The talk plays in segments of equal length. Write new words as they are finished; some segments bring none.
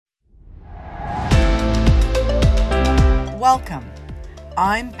Welcome.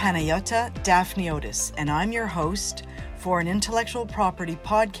 I'm Panayota Daphniotis, and I'm your host for an intellectual property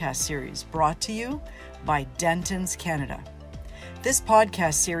podcast series brought to you by Dentons Canada. This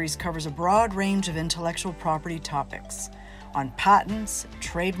podcast series covers a broad range of intellectual property topics on patents,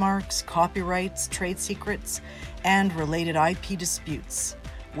 trademarks, copyrights, trade secrets, and related IP disputes,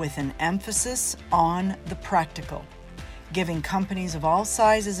 with an emphasis on the practical, giving companies of all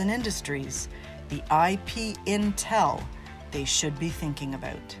sizes and industries the IP intel they should be thinking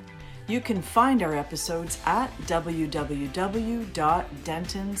about. You can find our episodes at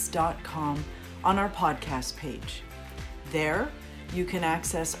www.dentons.com on our podcast page. There, you can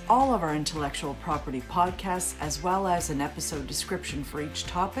access all of our intellectual property podcasts, as well as an episode description for each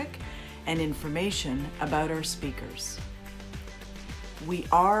topic and information about our speakers. We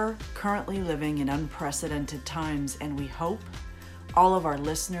are currently living in unprecedented times, and we hope all of our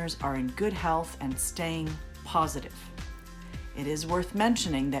listeners are in good health and staying positive. It is worth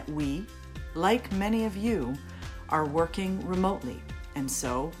mentioning that we, like many of you, are working remotely, and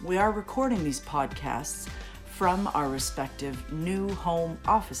so we are recording these podcasts from our respective new home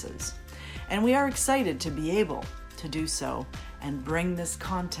offices. And we are excited to be able to do so and bring this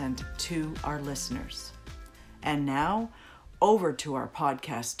content to our listeners. And now, over to our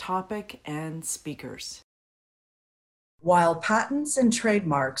podcast topic and speakers. While patents and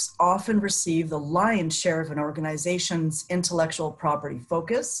trademarks often receive the lion's share of an organization's intellectual property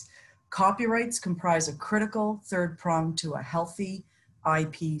focus, copyrights comprise a critical third prong to a healthy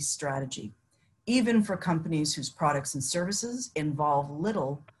IP strategy, even for companies whose products and services involve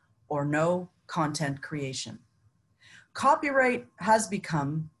little or no content creation. Copyright has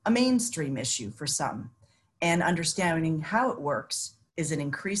become a mainstream issue for some, and understanding how it works is an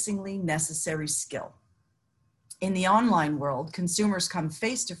increasingly necessary skill. In the online world, consumers come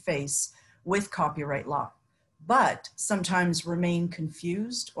face to face with copyright law, but sometimes remain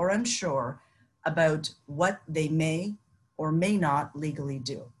confused or unsure about what they may or may not legally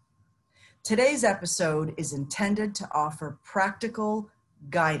do. Today's episode is intended to offer practical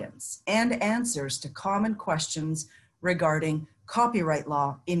guidance and answers to common questions regarding copyright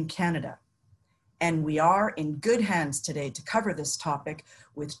law in Canada. And we are in good hands today to cover this topic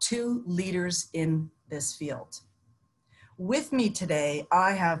with two leaders in this field. With me today,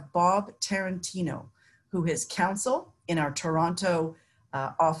 I have Bob Tarantino, who is counsel in our Toronto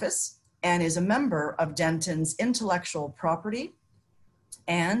office and is a member of Dentons Intellectual Property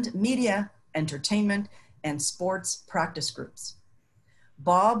and Media, Entertainment, and Sports Practice Groups.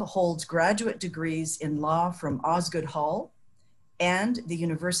 Bob holds graduate degrees in law from Osgoode Hall and the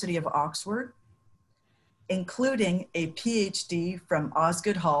University of Oxford, including a PhD from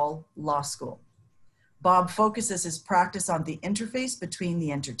Osgoode Hall Law School. Bob focuses his practice on the interface between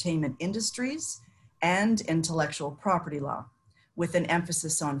the entertainment industries and intellectual property law, with an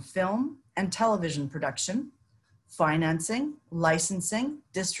emphasis on film and television production, financing, licensing,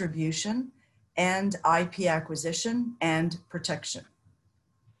 distribution, and IP acquisition and protection.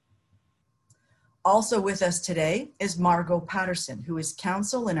 Also with us today is Margot Patterson, who is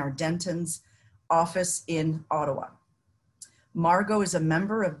counsel in our Dentons office in Ottawa. Margot is a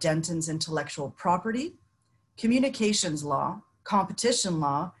member of Dentons Intellectual Property, Communications Law, Competition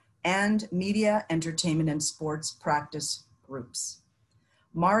Law, and Media, Entertainment, and Sports Practice Groups.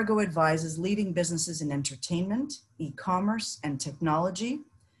 Margot advises leading businesses in entertainment, e-commerce, and technology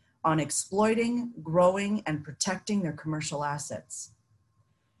on exploiting, growing, and protecting their commercial assets.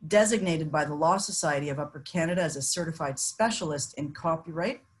 Designated by the Law Society of Upper Canada as a certified specialist in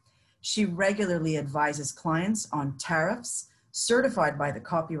copyright, she regularly advises clients on tariffs certified by the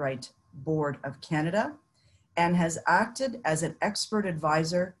Copyright Board of Canada and has acted as an expert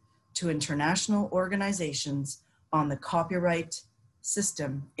advisor to international organizations on the copyright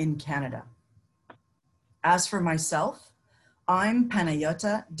system in Canada. As for myself, I'm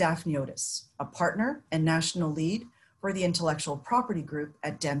Panayota Daphniotis, a partner and national lead for the Intellectual Property Group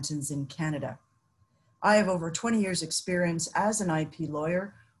at Dentons in Canada. I have over 20 years experience as an IP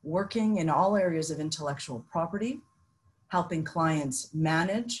lawyer working in all areas of intellectual property, helping clients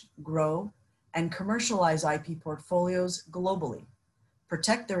manage, grow, and commercialize IP portfolios globally,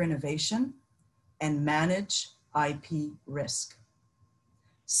 protect their innovation, and manage IP risk.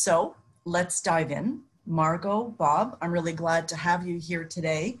 So let's dive in. Margot, Bob, I'm really glad to have you here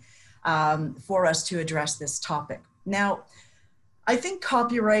today for us to address this topic. Now, I think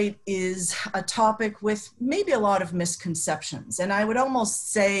copyright is a topic with maybe a lot of misconceptions, and I would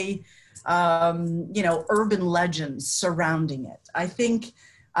almost say, urban legends surrounding it. I think,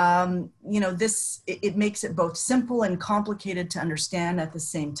 it makes it both simple and complicated to understand at the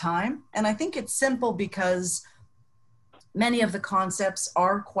same time. And I think it's simple because many of the concepts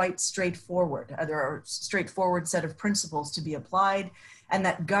are quite straightforward. There are a straightforward set of principles to be applied and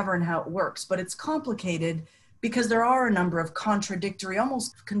that govern how it works. But it's complicated because there are a number of contradictory,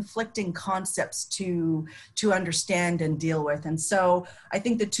 almost conflicting concepts to understand and deal with. And so I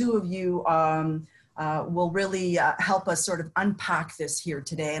think the two of you will really help us sort of unpack this here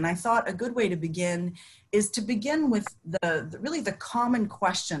today. And I thought a good way to begin is to begin with really the common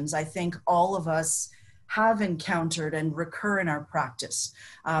questions I think all of us have encountered and recur in our practice,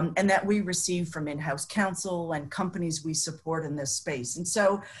 and that we receive from in-house counsel and companies we support in this space. And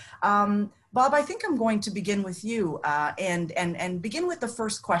so, Bob, I think I'm going to begin with you and begin with the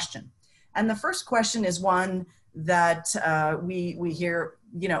first question. And the first question is one that we hear,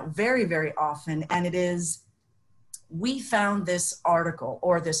 very, very often, and it is, we found this article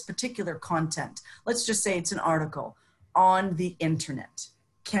or this particular content. Let's just say it's an article on the internet.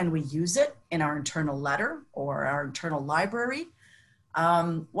 Can we use it in our internal letter or our internal library?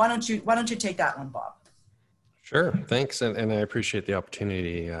 Why don't you take that one, Bob? Sure, thanks, and I appreciate the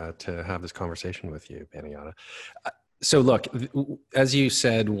opportunity to have this conversation with you, Panayotta. So look, as you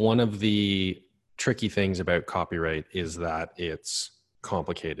said, one of the tricky things about copyright is that it's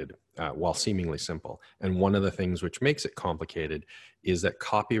complicated while seemingly simple. And one of the things which makes it complicated is that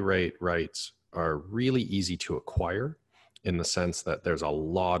copyright rights are really easy to acquire, in the sense that there's a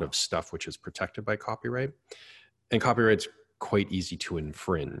lot of stuff which is protected by copyright. And copyright's quite easy to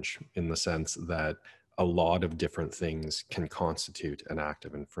infringe, in the sense that a lot of different things can constitute an act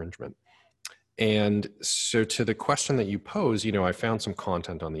of infringement. And so to the question that you pose, I found some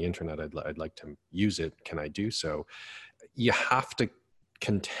content on the internet, I'd like to use it, can I do so? You have to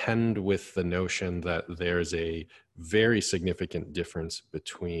contend with the notion that there's a very significant difference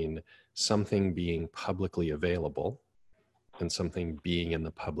between something being publicly available and something being in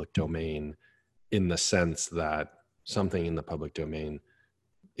the public domain, in the sense that something in the public domain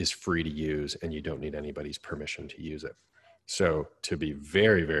is free to use and you don't need anybody's permission to use it. So to be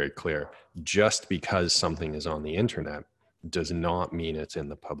very, very clear, just because something is on the internet does not mean it's in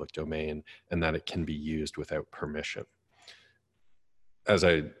the public domain and that it can be used without permission. As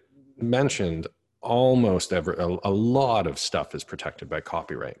I mentioned, almost a lot of stuff is protected by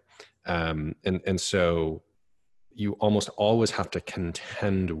copyright. And so you almost always have to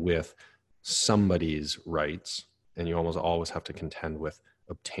contend with somebody's rights, and you almost always have to contend with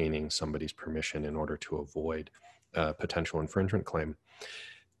obtaining somebody's permission in order to avoid a potential infringement claim.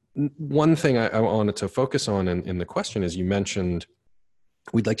 One thing I wanted to focus on in the question is, you mentioned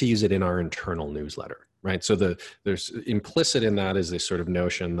we'd like to use it in our internal newsletter, right? So there's implicit in that is this sort of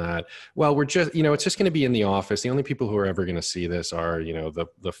notion that, well, we're just, it's just going to be in the office. The only people who are ever going to see this are,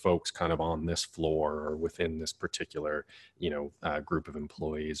 the folks kind of on this floor or within this particular, group of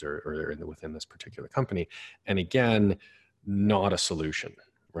employees or within this particular company. And again, not a solution,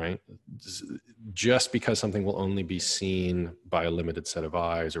 right? Just because something will only be seen by a limited set of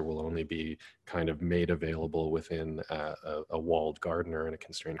eyes, or will only be kind of made available within a walled garden or in a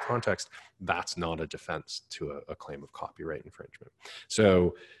constrained context, that's not a defense to a claim of copyright infringement.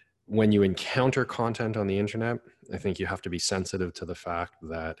 So when you encounter content on the internet, I think you have to be sensitive to the fact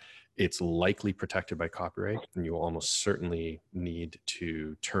that it's likely protected by copyright, and you will almost certainly need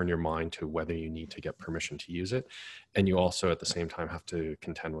to turn your mind to whether you need to get permission to use it. And you also at the same time have to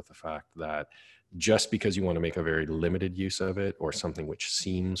contend with the fact that just because you want to make a very limited use of it, or something which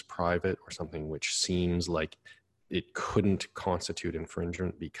seems private, or something which seems like it couldn't constitute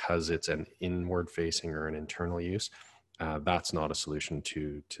infringement because it's an inward facing or an internal use, that's not a solution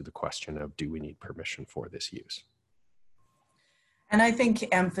to the question of, do we need permission for this use? And I think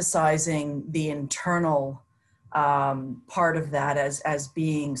emphasizing the internal part of that as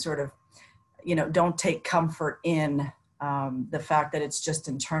being sort of, don't take comfort in the fact that it's just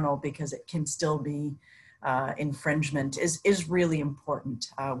internal, because it can still be infringement is really important.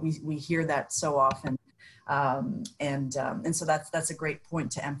 We hear that so often. And so that's a great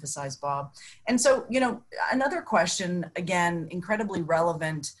point to emphasize, Bob. And so, another question, again, incredibly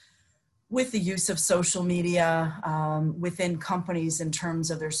relevant with the use of social media within companies in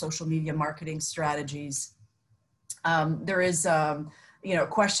terms of their social media marketing strategies. There is a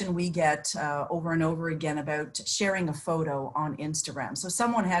question we get over and over again about sharing a photo on Instagram. So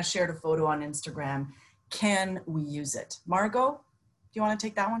someone has shared a photo on Instagram. Can we use it? Margot, do you want to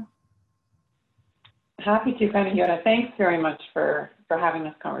take that one? Happy to, Panayotta. Thanks very much for having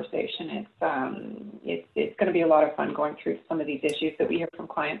this conversation. It's going to be a lot of fun going through some of these issues that we hear from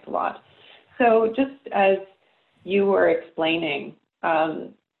clients a lot. So just as you were explaining,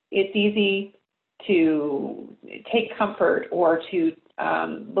 it's easy to take comfort or to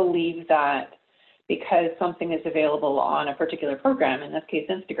believe that because something is available on a particular program, in this case,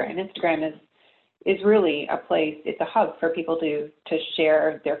 Instagram. Instagram is really a place, it's a hub for people to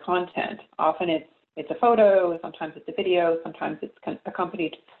share their content. Often it's a photo, sometimes it's a video, sometimes it's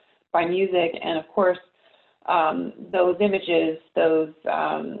accompanied by music, and of course, those images, those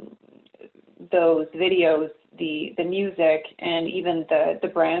videos, the music, and even the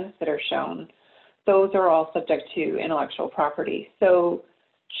brands that are shown, those are all subject to intellectual property. So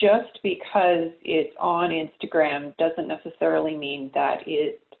just because it's on Instagram doesn't necessarily mean that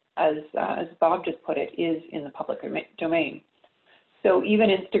it, as Bob just put it, is in the public domain. So even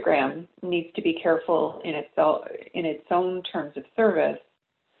Instagram needs to be careful in its own terms of service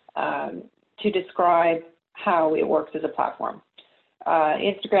to describe how it works as a platform.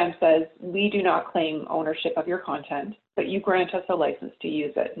 Instagram says, we do not claim ownership of your content, but you grant us a license to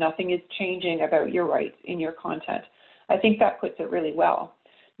use it. Nothing is changing about your rights in your content. I think that puts it really well.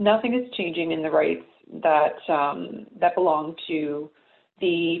 Nothing is changing in the rights that belong to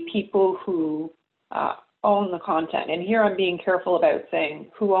the people who own the content. And here I'm being careful about saying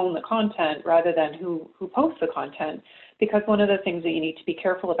who own the content rather than who posts the content, because one of the things that you need to be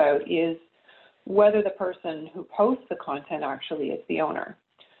careful about is whether the person who posts the content actually is the owner.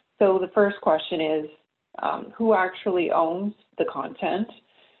 So the first question is, who actually owns the content?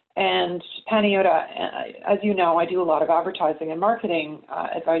 And Panayotta, as you know, I do a lot of advertising and marketing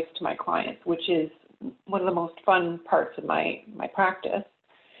advice to my clients, which is one of the most fun parts of my practice.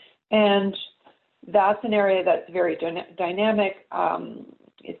 And that's an area that's very dynamic.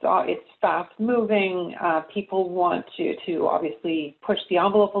 It's fast moving. People want to obviously push the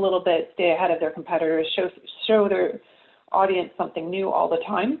envelope a little bit, stay ahead of their competitors, show their audience something new all the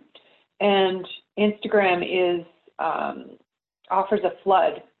time. And Instagram offers a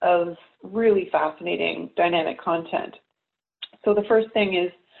flood of really fascinating dynamic content. So the first thing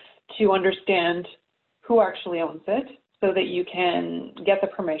is to understand who actually owns it, so that you can get the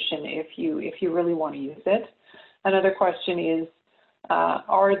permission if you really want to use it. Another question is,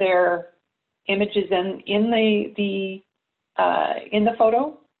 are there images in the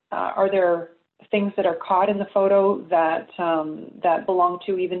photo? Are there things that are caught in the photo that belong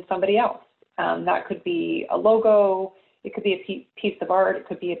to even somebody else? That could be a logo, it could be a piece of art, it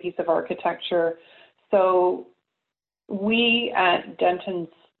could be a piece of architecture. So we at Dentons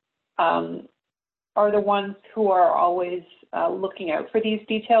are the ones who are always looking out for these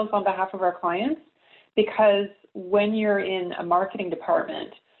details on behalf of our clients, because when you're in a marketing department,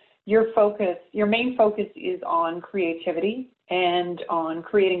 your main focus is on creativity and on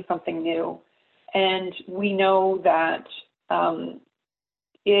creating something new. And we know that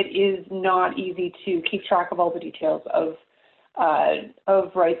it is not easy to keep track of all the details of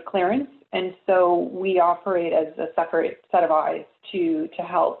rights clearance. And so we operate as a separate set of eyes to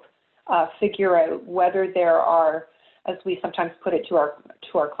help figure out whether there are, as we sometimes put it to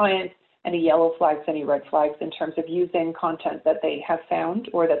our clients, any yellow flags, any red flags in terms of using content that they have found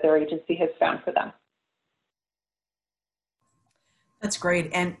or that their agency has found for them. That's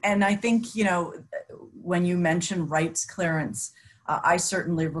great. And I think, when you mention rights clearance, I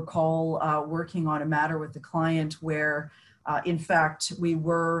certainly recall working on a matter with the client where, in fact, we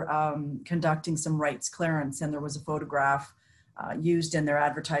were conducting some rights clearance, and there was a photograph used in their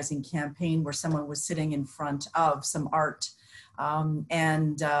advertising campaign where someone was sitting in front of some art.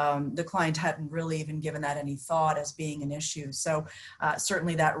 The client hadn't really even given that any thought as being an issue. So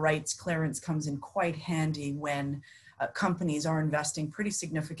certainly that rights clearance comes in quite handy when companies are investing pretty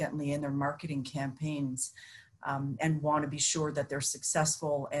significantly in their marketing campaigns and want to be sure that they're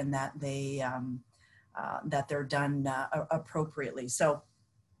successful and that they're done appropriately. So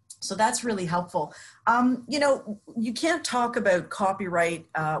that's really helpful. You can't talk about copyright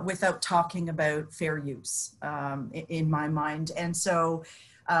without talking about fair use, in my mind. And so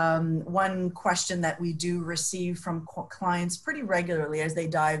one question that we do receive from clients pretty regularly as they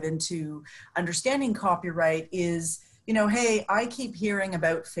dive into understanding copyright is, hey, I keep hearing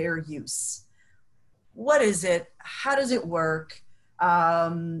about fair use. What is it? How does it work?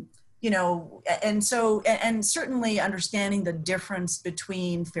 And certainly understanding the difference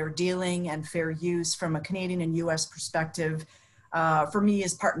between fair dealing and fair use from a Canadian and US perspective, for me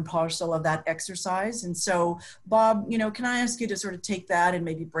is part and parcel of that exercise. And so, Bob, can I ask you to sort of take that and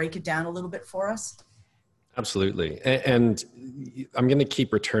maybe break it down a little bit for us? Absolutely. And I'm going to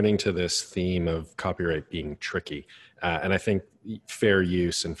keep returning to this theme of copyright being tricky. And I think fair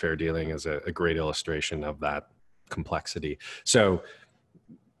use and fair dealing is a great illustration of that complexity. So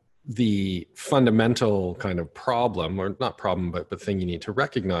the fundamental kind of problem, or not problem, but thing you need to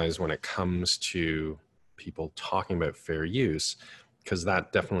recognize when it comes to people talking about fair use because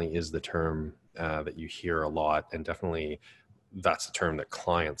that definitely is the term that you hear a lot, and definitely that's the term that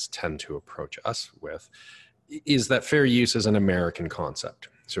clients tend to approach us with, is that fair use is an American concept.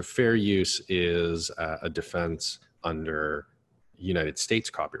 So fair use is a defense under United States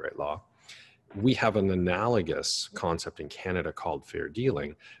copyright law. We have an analogous concept in Canada called fair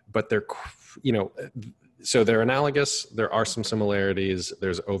dealing, but they're, so they're analogous. There are some similarities,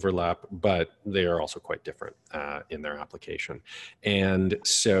 there's overlap, but they are also quite different in their application. And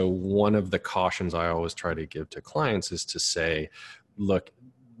so one of the cautions I always try to give to clients is to say, look,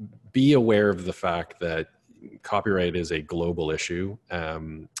 be aware of the fact that copyright is a global issue,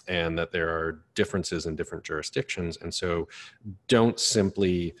 and that there are differences in different jurisdictions. And so don't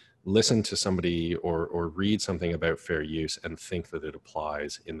simply listen to somebody or read something about fair use and think that it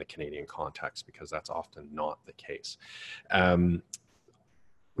applies in the Canadian context, because that's often not the case.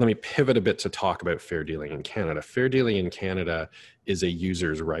 Let me pivot a bit to talk about fair dealing in Canada. Fair dealing in Canada is a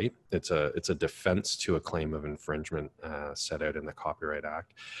user's right. It's a defense to a claim of infringement set out in the Copyright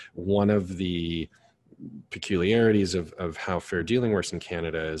Act. One of the peculiarities of how fair dealing works in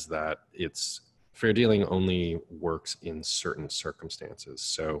Canada is that fair dealing only works in certain circumstances.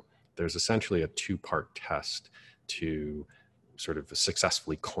 So there's essentially a two-part test to sort of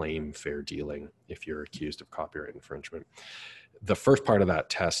successfully claim fair dealing if you're accused of copyright infringement. The first part of that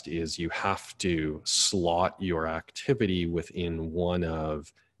test is you have to slot your activity within one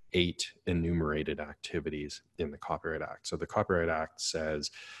of 8 enumerated activities in the Copyright Act. So the Copyright Act says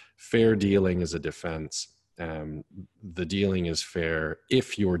fair dealing is a defense. The dealing is fair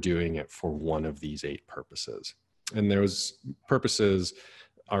if you're doing it for one of these 8 purposes. And those purposes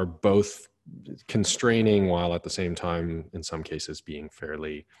are both constraining while at the same time, in some cases, being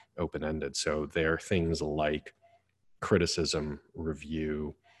fairly open-ended. So they're things like criticism,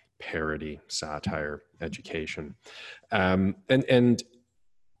 review, parody, satire, education. And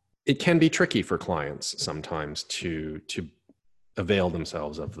it can be tricky for clients sometimes to avail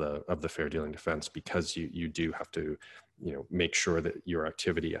themselves of the fair dealing defense, because you do have to make sure that your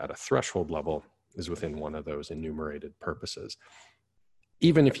activity at a threshold level is within one of those enumerated purposes.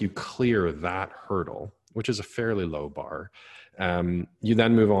 Even if you clear that hurdle, which is a fairly low bar, you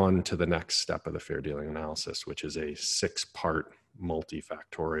then move on to the next step of the fair dealing analysis, which is a 6-part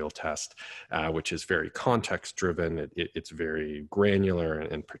multifactorial test, which is very context driven. It's very granular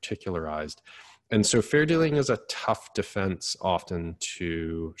and particularized. And so fair dealing is a tough defense often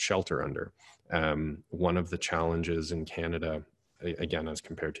to shelter under. One of the challenges in Canada, again, as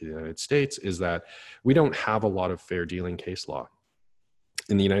compared to the United States, is that we don't have a lot of fair dealing case law.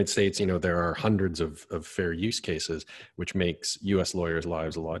 In the United States, there are hundreds of fair use cases, which makes US lawyers'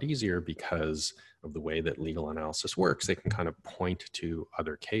 lives a lot easier because of the way that legal analysis works. They can kind of point to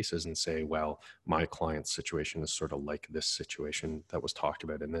other cases and say, well, my client's situation is sort of like this situation that was talked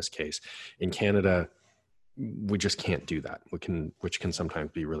about in this case. In Canada, we just can't do that, which can sometimes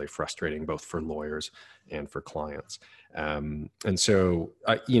be really frustrating, both for lawyers and for clients. And so,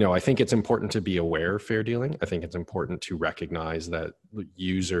 I think it's important to be aware of fair dealing. I think it's important to recognize that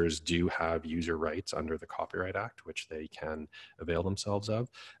users do have user rights under the Copyright Act, which they can avail themselves of.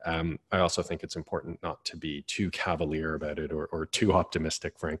 I also think it's important not to be too cavalier about it or too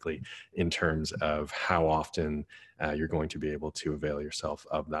optimistic, frankly, in terms of how often you're going to be able to avail yourself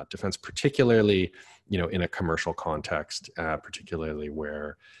of that defense, particularly, in a commercial context, particularly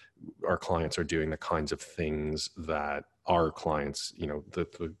where our clients are doing the kinds of things that our clients,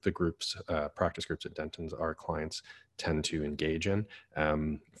 the groups, practice groups at Dentons, our clients tend to engage in.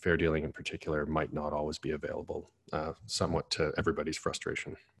 Fair dealing in particular might not always be available, somewhat to everybody's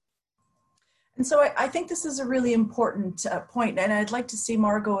frustration. And so I think this is a really important point, and I'd like to see,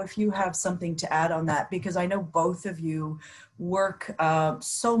 Margot, if you have something to add on that, because I know both of you work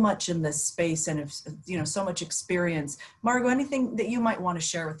so much in this space and have so much experience. Margot, anything that you might want to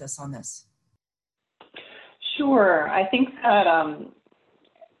share with us on this? Sure. I think that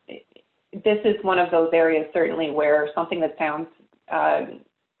this is one of those areas certainly where something that sounds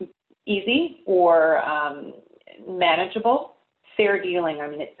easy or manageable, fair dealing. I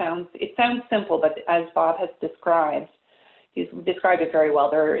mean, it sounds simple, but as Bob has described, he's described it very well.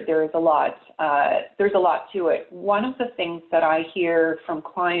 There is a lot. There's a lot to it. One of the things that I hear from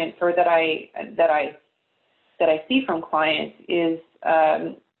clients, or that I see from clients, is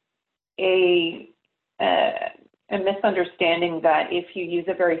a misunderstanding that if you use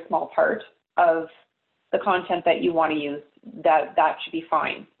a very small part of the content that you want to use, that should be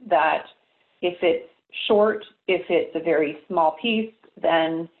fine. That if it's short, if it's a very small piece,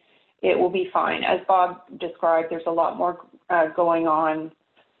 then it will be fine. As Bob described, there's a lot more going on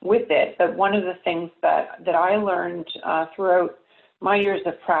with it. But one of the things that I learned throughout my years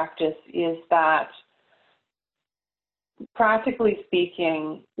of practice is that, practically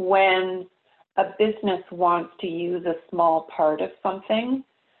speaking, when a business wants to use a small part of something,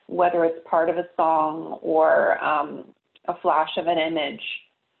 whether it's part of a song or a flash of an image,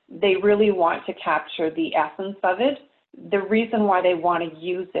 they really want to capture the essence of it. The reason why they want to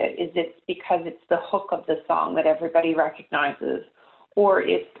use it is it's because it's the hook of the song that everybody recognizes, or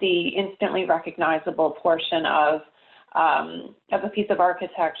it's the instantly recognizable portion of a piece of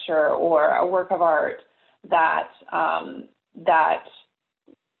architecture or a work of art that that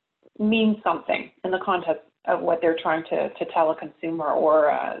means something in the context of what they're trying to tell a consumer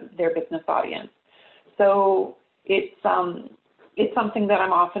or their business audience. So it's something that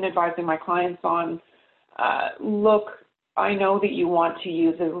I'm often advising my clients on. Look, I know that you want to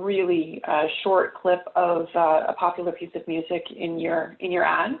use a really short clip of a popular piece of music in your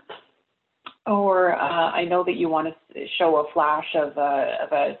ad, or I know that you want to show a flash of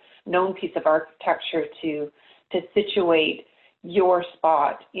a known piece of architecture to situate your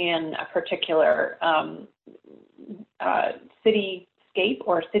spot in a particular cityscape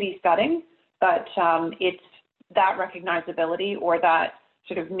or city setting, but it's that recognizability or that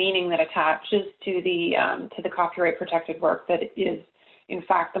sort of meaning that attaches to the copyright protected work that is in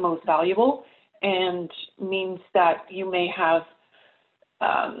fact the most valuable, and means that you may have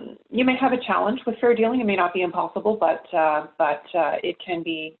a challenge with fair dealing. It may not be impossible, but it can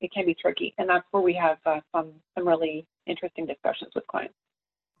be tricky, and that's where we have some really interesting discussions with clients.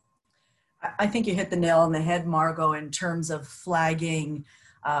 I think you hit the nail on the head, Margot, in terms of flagging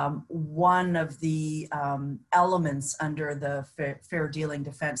one of the elements under the fair dealing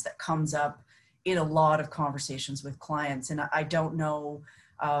defense that comes up in a lot of conversations with clients. And I don't know,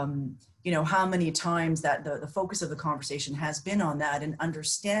 how many times that the focus of the conversation has been on that, and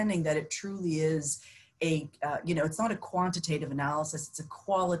understanding that it truly is it's not a quantitative analysis, it's a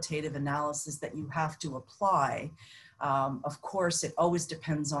qualitative analysis that you have to apply. Of course, it always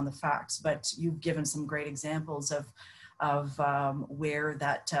depends on the facts, but you've given some great examples of where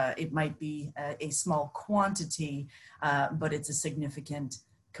that it might be a small quantity, but it's a significant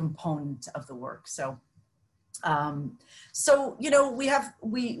component of the work. So,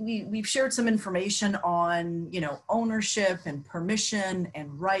 we've shared some information on ownership and permission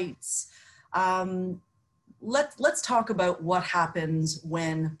and rights. Let's talk about what happens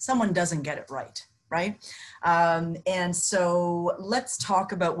when someone doesn't get it right. Right? And so let's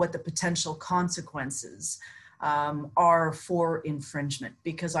talk about what the potential consequences are for infringement,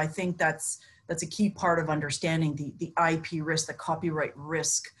 because I think that's a key part of understanding the IP risk, the copyright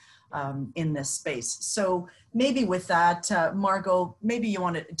risk in this space. So maybe with that, Margot, maybe you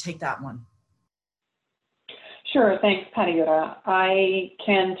want to take that one. Sure, thanks, Panayoota. I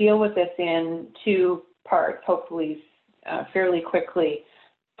can deal with this in two parts, hopefully fairly quickly.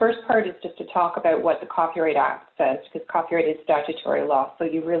 First part is just to talk about what the Copyright Act says, because copyright is statutory law. So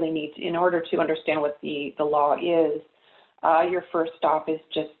you really need, in order to understand what the law is, your first stop is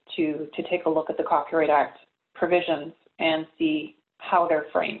just to take a look at the Copyright Act provisions and see how they're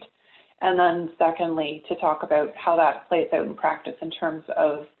framed. And then secondly, to talk about how that plays out in practice in terms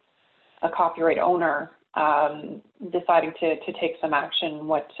of a copyright owner deciding to take some action,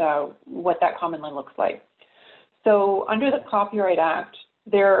 what that commonly looks like. So under the Copyright Act,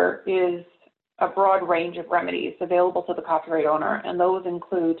 there is a broad range of remedies available to the copyright owner, and those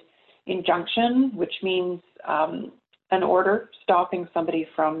include injunction, which means an order stopping somebody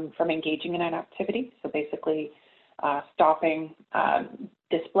from engaging in an activity. So basically stopping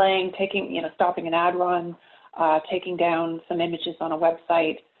displaying, stopping an ad run, taking down some images on a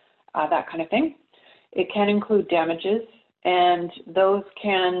website, that kind of thing. It can include damages, and those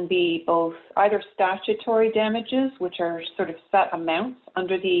can be both either statutory damages, which are sort of set amounts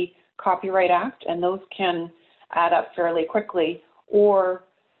under the Copyright Act, and those can add up fairly quickly, or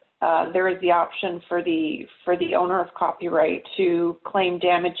there is the option for the owner of copyright to claim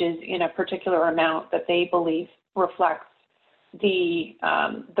damages in a particular amount that they believe reflects the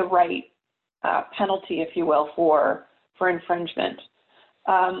right penalty, if you will, for infringement.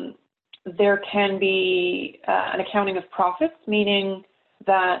 There can be an accounting of profits, meaning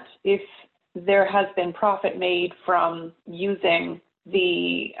that if there has been profit made from using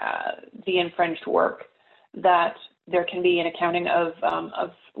the infringed work, that there can be an accounting of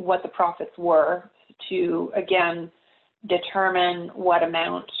what the profits were to, again, determine what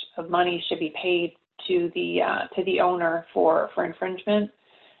amount of money should be paid to the owner for infringement.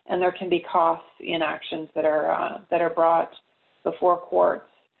 And there can be costs in actions that are brought before courts.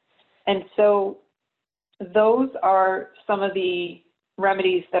 And so those are some of the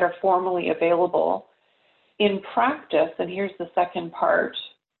remedies that are formally available. in practice, and here's the second part,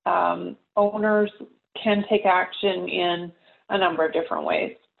 owners can take action in a number of different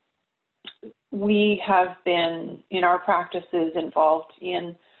ways. We have been, in our practices, involved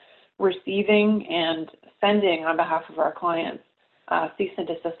in receiving and sending, on behalf of our clients, cease and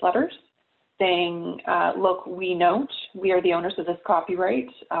desist letters saying, look, we note we are the owners of this copyright.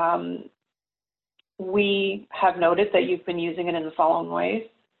 We have noted that you've been using it in the following ways,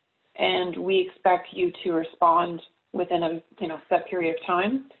 and we expect you to respond within a set period of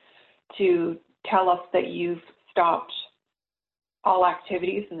time to tell us that you've stopped all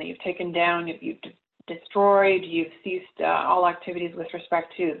activities and that you've taken down, you've destroyed, you've ceased all activities with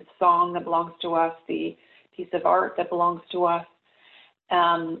respect to the song that belongs to us, the piece of art that belongs to us.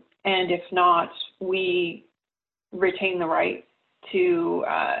 And if not, we retain the right to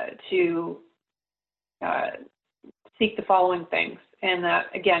seek the following things. And that,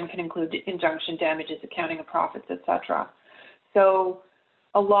 again, can include injunction damages, accounting of profits, etc. So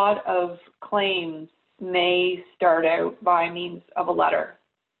a lot of claims may start out by means of a letter.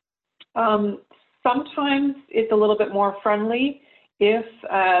 Sometimes it's a little bit more friendly if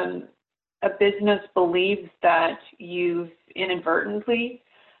a business believes that you've inadvertently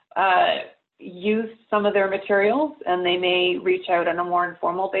used some of their materials, and they may reach out on a more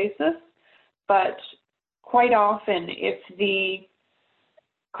informal basis. But quite often, if the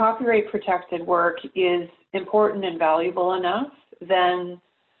copyright protected work is important and valuable enough, then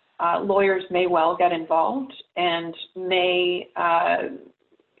lawyers may well get involved and may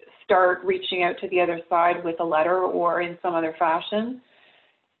start reaching out to the other side with a letter or in some other fashion,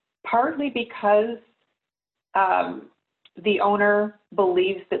 partly because the owner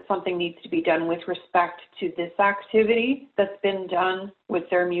believes that something needs to be done with respect to this activity that's been done with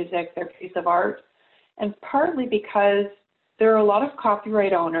their music, their piece of art, and partly because there are a lot of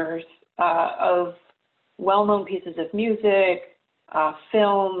copyright owners of well-known pieces of music,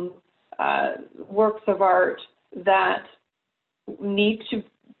 film, works of art that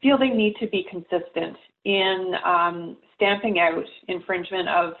feel they need to be consistent in stamping out infringement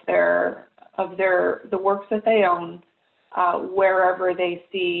of the works that they own wherever they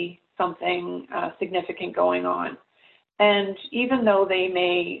see something significant going on. And even though they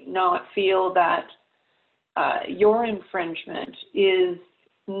may not feel that your infringement is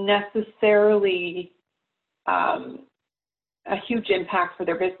necessarily a huge impact for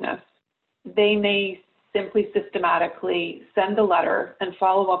their business, they may simply systematically send a letter and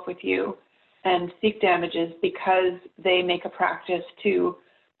follow up with you and seek damages because they make a practice to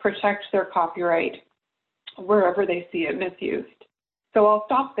protect their copyright wherever they see it misused. So I'll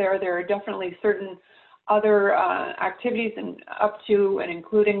stop there. There are definitely certain other activities and up to and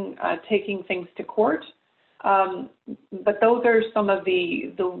including taking things to court. But those are some of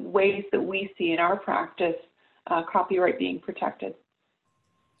the ways that we see in our practice copyright being protected.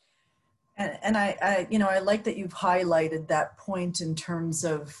 And I like that you've highlighted that point in terms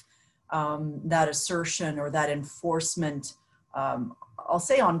of that assertion or that enforcement. I'll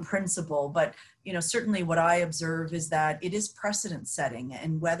say on principle, but certainly what I observe is that it is precedent setting,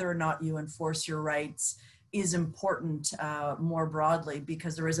 and whether or not you enforce your rights is important more broadly,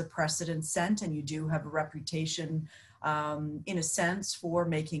 because there is a precedent set and you do have a reputation in a sense for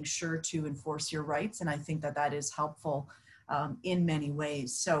making sure to enforce your rights. And I think that that is helpful in many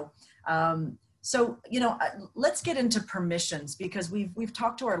ways. So let's get into permissions, because we've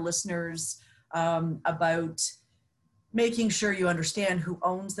talked to our listeners about making sure you understand who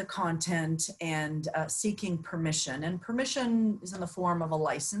owns the content and seeking permission. And permission is in the form of a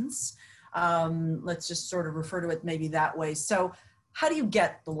license. Let's just sort of refer to it maybe that way. So how do you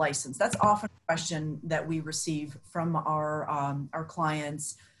get the license? That's often a question that we receive from our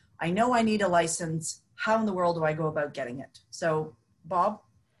clients. I know I need a license. How in the world do I go about getting it? So Bob?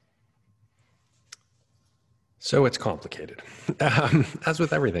 So it's complicated, as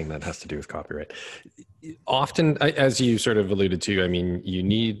with everything that has to do with copyright. Often, as you sort of alluded to, I mean, you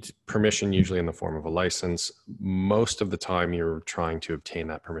need permission usually in the form of a license. Most of the time, you're trying to obtain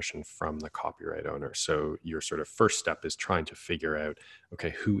that permission from the copyright owner. So your sort of first step is trying to figure out,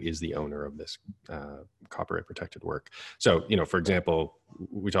 okay, who is the owner of this copyright protected work? So, for example,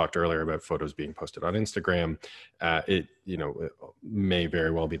 we talked earlier about photos being posted on Instagram. It may very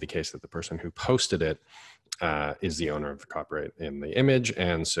well be the case that the person who posted it is the owner of the copyright in the image,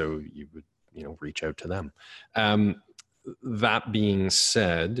 and so you would reach out to them. That being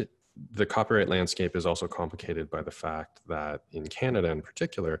said, the copyright landscape is also complicated by the fact that in Canada in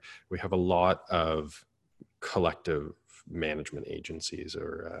particular, we have a lot of collective management agencies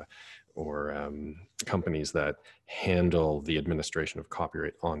or companies that handle the administration of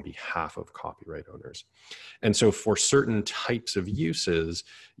copyright on behalf of copyright owners. And so for certain types of uses,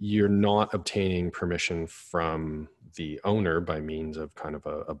 you're not obtaining permission from the owner by means of kind of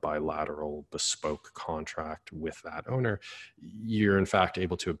a bilateral bespoke contract with that owner. You're in fact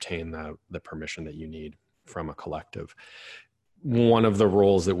able to obtain the permission that you need from a collective. One of the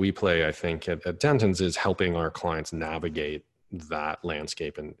roles that we play, I think, at Dentons is helping our clients navigate that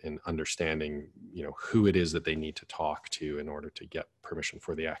landscape and understanding, who it is that they need to talk to in order to get permission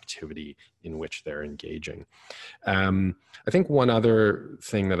for the activity in which they're engaging. I think one other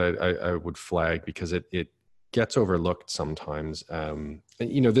thing that I would flag, because it gets overlooked sometimes,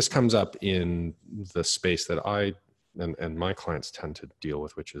 this comes up in the space that I and my clients tend to deal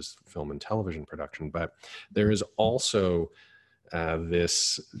with, which is film and television production, but there is also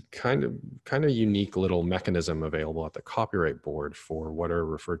this kind of unique little mechanism available at the Copyright Board for what are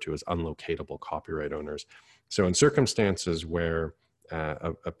referred to as unlocatable copyright owners. So in circumstances where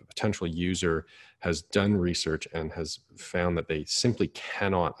a potential user has done research and has found that they simply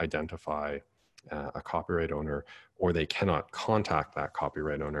cannot identify a copyright owner, or they cannot contact that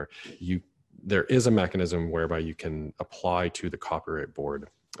copyright owner, there is a mechanism whereby you can apply to the Copyright Board,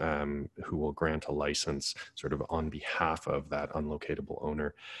 who will grant a license sort of on behalf of that unlocatable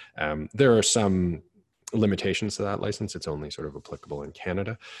owner. There are some limitations to that license. It's only sort of applicable in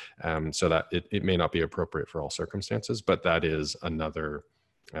Canada, so that it may not be appropriate for all circumstances, but that is another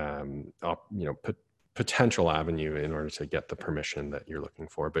potential avenue in order to get the permission that you're looking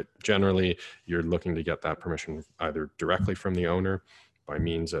for. But generally, you're looking to get that permission either directly from the owner by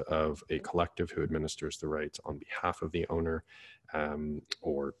means of a collective who administers the rights on behalf of the owner,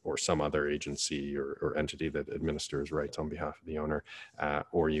 or some other agency or entity that administers rights on behalf of the owner,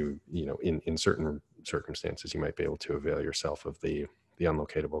 or in certain circumstances, you might be able to avail yourself of the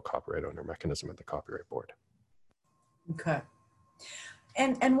unlocatable copyright owner mechanism at the Copyright Board. Okay.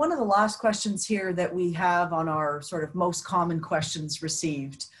 And one of the last questions here that we have on our sort of most common questions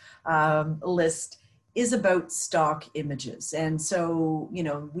received list is about stock images. And so,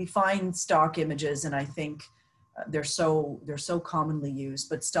 we find stock images, and I think they're so commonly used,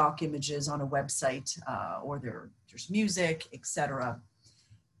 but stock images on a website, or there's music, etc.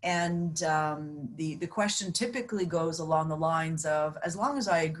 And the question typically goes along the lines of, as long as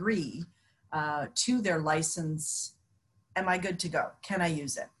I agree to their license, am I good to go? Can I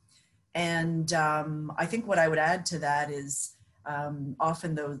use it? And I think what I would add to that is,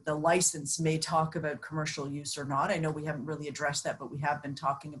 often the license may talk about commercial use or not. I know we haven't really addressed that, but we have been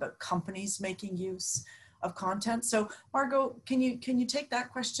talking about companies making use of content. So Margot, can you take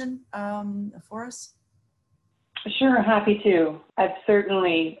that question for us? Sure, happy to. I've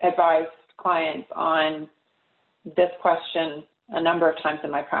certainly advised clients on this question a number of times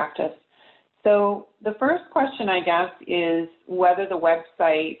in my practice. So the first question, I guess, is whether the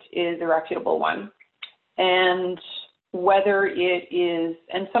website is a reputable one, and whether it is,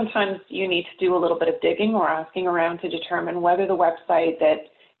 and sometimes you need to do a little bit of digging or asking around to determine whether the website that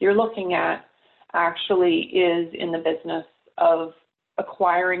you're looking at actually is in the business of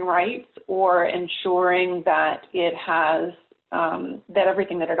acquiring rights or ensuring that it has, that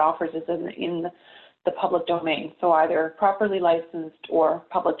everything that it offers is in the public domain, so either properly licensed or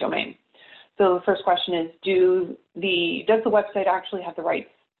public domain. So the first question is, does the website actually have the rights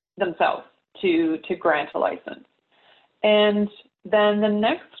themselves to grant a license? And then the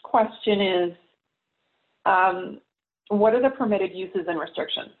next question is, what are the permitted uses and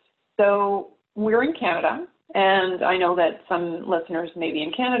restrictions? So we're in Canada, and I know that some listeners may be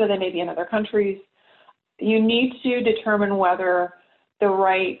in Canada, they may be in other countries. You need to determine whether the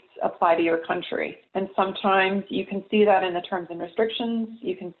rights apply to your country. And sometimes you can see that in the terms and restrictions.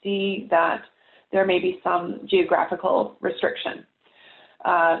 You can see that there may be some geographical restriction,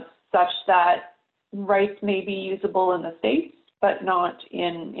 such that rights may be usable in the States, but not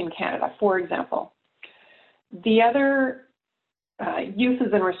in Canada, for example. The other uses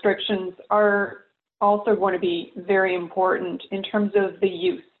and restrictions are also going to be very important in terms of the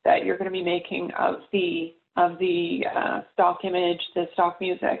use that you're going to be making of the stock image, the stock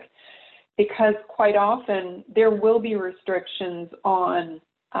music, because quite often there will be restrictions on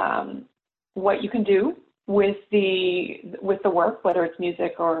what you can do with the work, whether it's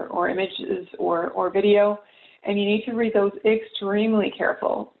music or images or video, and you need to read those extremely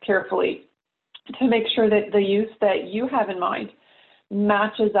carefully to make sure that the use that you have in mind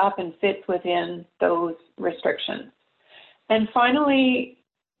matches up and fits within those restrictions. And finally,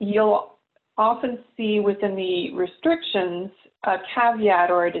 you'll often see within the restrictions a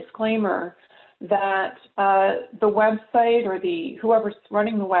caveat or a disclaimer that the website or whoever's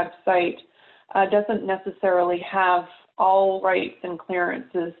running the website doesn't necessarily have all rights and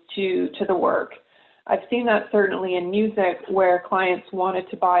clearances to the work. I've seen that certainly in music, where clients wanted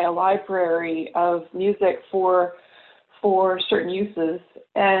to buy a library of music for certain uses,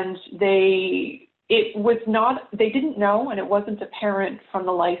 and they didn't know, and it wasn't apparent from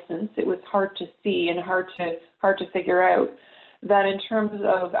the license. It was hard to see and hard to figure out that in terms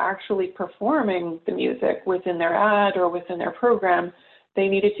of actually performing the music within their ad or within their program, they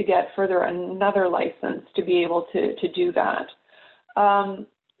needed to get further another license to be able to do that.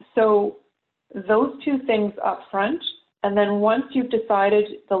 So those two things up front, and then once you've decided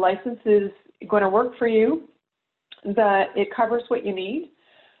the license is going to work for you, that it covers what you need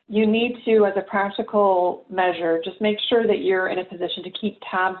to, as a practical measure, just make sure that you're in a position to keep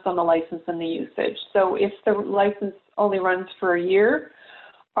tabs on the license and the usage. So if the license only runs for a year,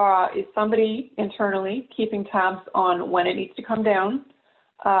 is somebody internally keeping tabs on when it needs to come down?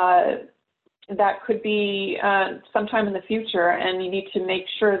 That could be sometime in the future, and you need to make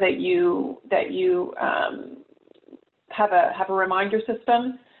sure that you have a reminder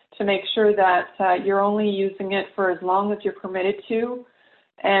system to make sure that you're only using it for as long as you're permitted to,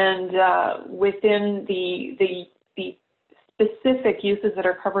 and within the specific uses that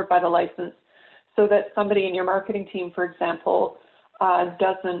are covered by the license, so that somebody in your marketing team, for example,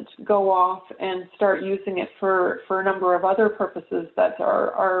 doesn't go off and start using it for a number of other purposes that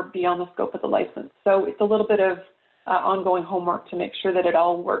are beyond the scope of the license. So it's a little bit of ongoing homework to make sure that it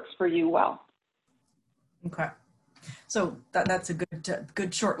all works for you well. Okay. So that's a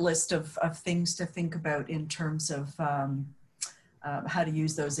good short list of things to think about in terms of how to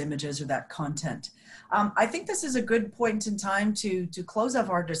use those images or that content. I think this is a good point in time to close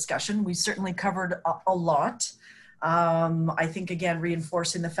off our discussion. We certainly covered a lot. I think, again,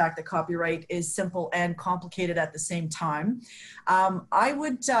 reinforcing the fact that copyright is simple and complicated at the same time. I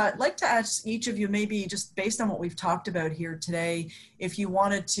would like to ask each of you, maybe just based on what we've talked about here today, if you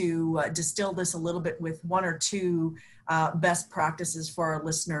wanted to distill this a little bit with one or two best practices for our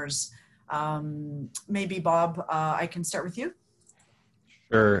listeners. Maybe Bob, I can start with you.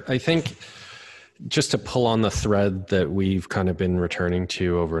 Sure. I think just to pull on the thread that we've kind of been returning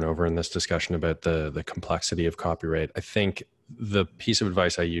to over and over in this discussion about the complexity of copyright, I think the piece of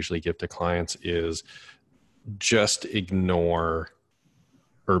advice I usually give to clients is just ignore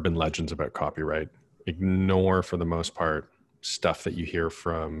urban legends about copyright. Ignore, for the most part, stuff that you hear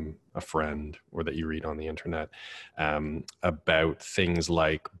from a friend or that you read on the internet about things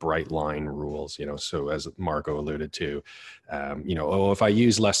like bright line rules, so as Margot alluded to, if I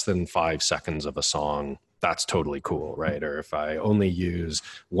use less than 5 seconds of a song, that's totally cool, right? Or if I only use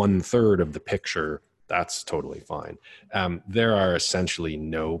 1/3 of the picture, that's totally fine. There are essentially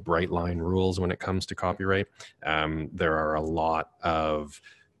no bright line rules when it comes to copyright. There are a lot of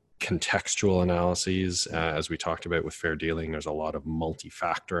contextual analyses, as we talked about with fair dealing. There's a lot of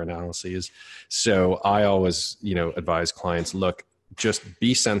multi-factor analyses. So I always, advise clients, look, just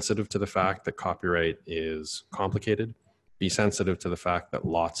be sensitive to the fact that copyright is complicated. Be sensitive to the fact that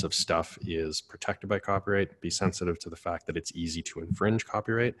lots of stuff is protected by copyright. Be sensitive to the fact that it's easy to infringe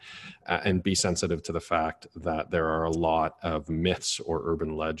copyright, and be sensitive to the fact that there are a lot of myths or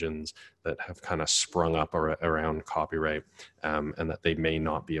urban legends that have kind of sprung up around copyright, and that they may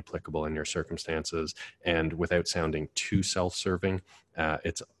not be applicable in your circumstances. And without sounding too self-serving,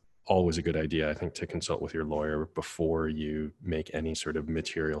 it's always a good idea, I think, to consult with your lawyer before you make any sort of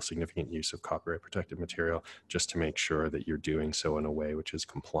significant use of copyright protected material, just to make sure that you're doing so in a way which is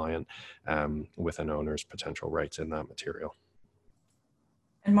compliant with an owner's potential rights in that material.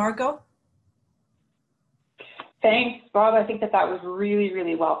 And Margot? Thanks, Bob. I think that was really,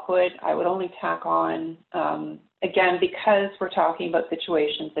 really well put. I would only tack on, again, because we're talking about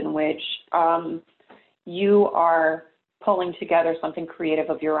situations in which you are pulling together something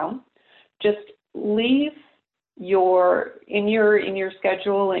creative of your own. Just leave in your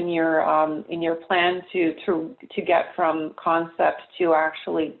schedule, in your plan to get from concept to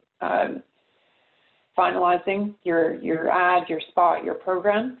actually finalizing your ad, your spot, your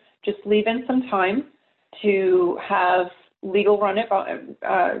program. Just leave in some time to have legal run it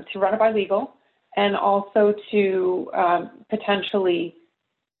by legal, and also to potentially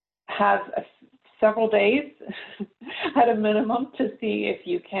have several days at a minimum to see if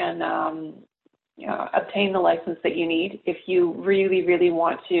you can obtain the license that you need. If you really, really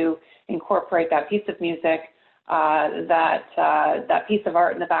want to incorporate that piece of music, that piece of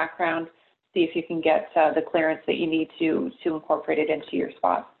art in the background, see if you can get the clearance that you need to incorporate it into your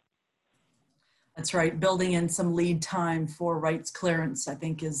spot. That's right. Building in some lead time for rights clearance, I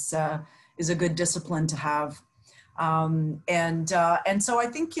think, is a good discipline to have. And so I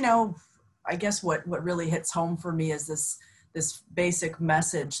think, I guess what really hits home for me is this basic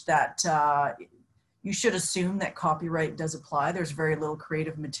message that you should assume that copyright does apply. There's very little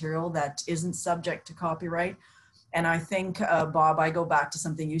creative material that isn't subject to copyright. And I think, Bob, I go back to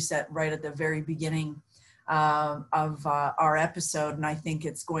something you said right at the very beginning of our episode, and I think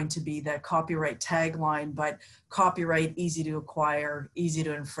it's going to be the copyright tagline, but copyright, easy to acquire, easy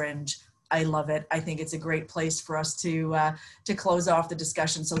to infringe. I love it. I think it's a great place for us to close off the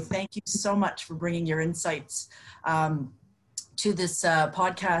discussion. So thank you so much for bringing your insights to this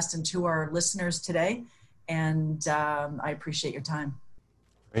podcast and to our listeners today. And I appreciate your time.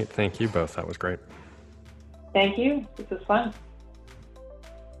 Great. Thank you both. That was great. Thank you. This was fun.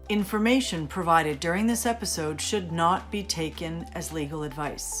 Information provided during this episode should not be taken as legal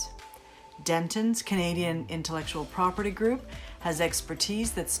advice. Denton's Canadian Intellectual Property Group has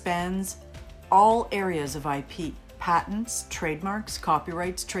expertise that spans all areas of IP, patents, trademarks,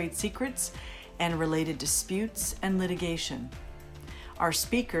 copyrights, trade secrets, and related disputes and litigation. Our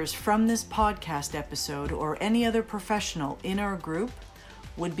speakers from this podcast episode or any other professional in our group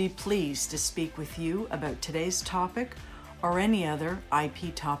would be pleased to speak with you about today's topic or any other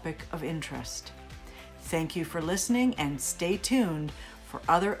IP topic of interest. Thank you for listening and stay tuned for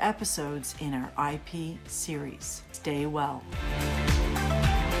other episodes in our IP series. Stay well.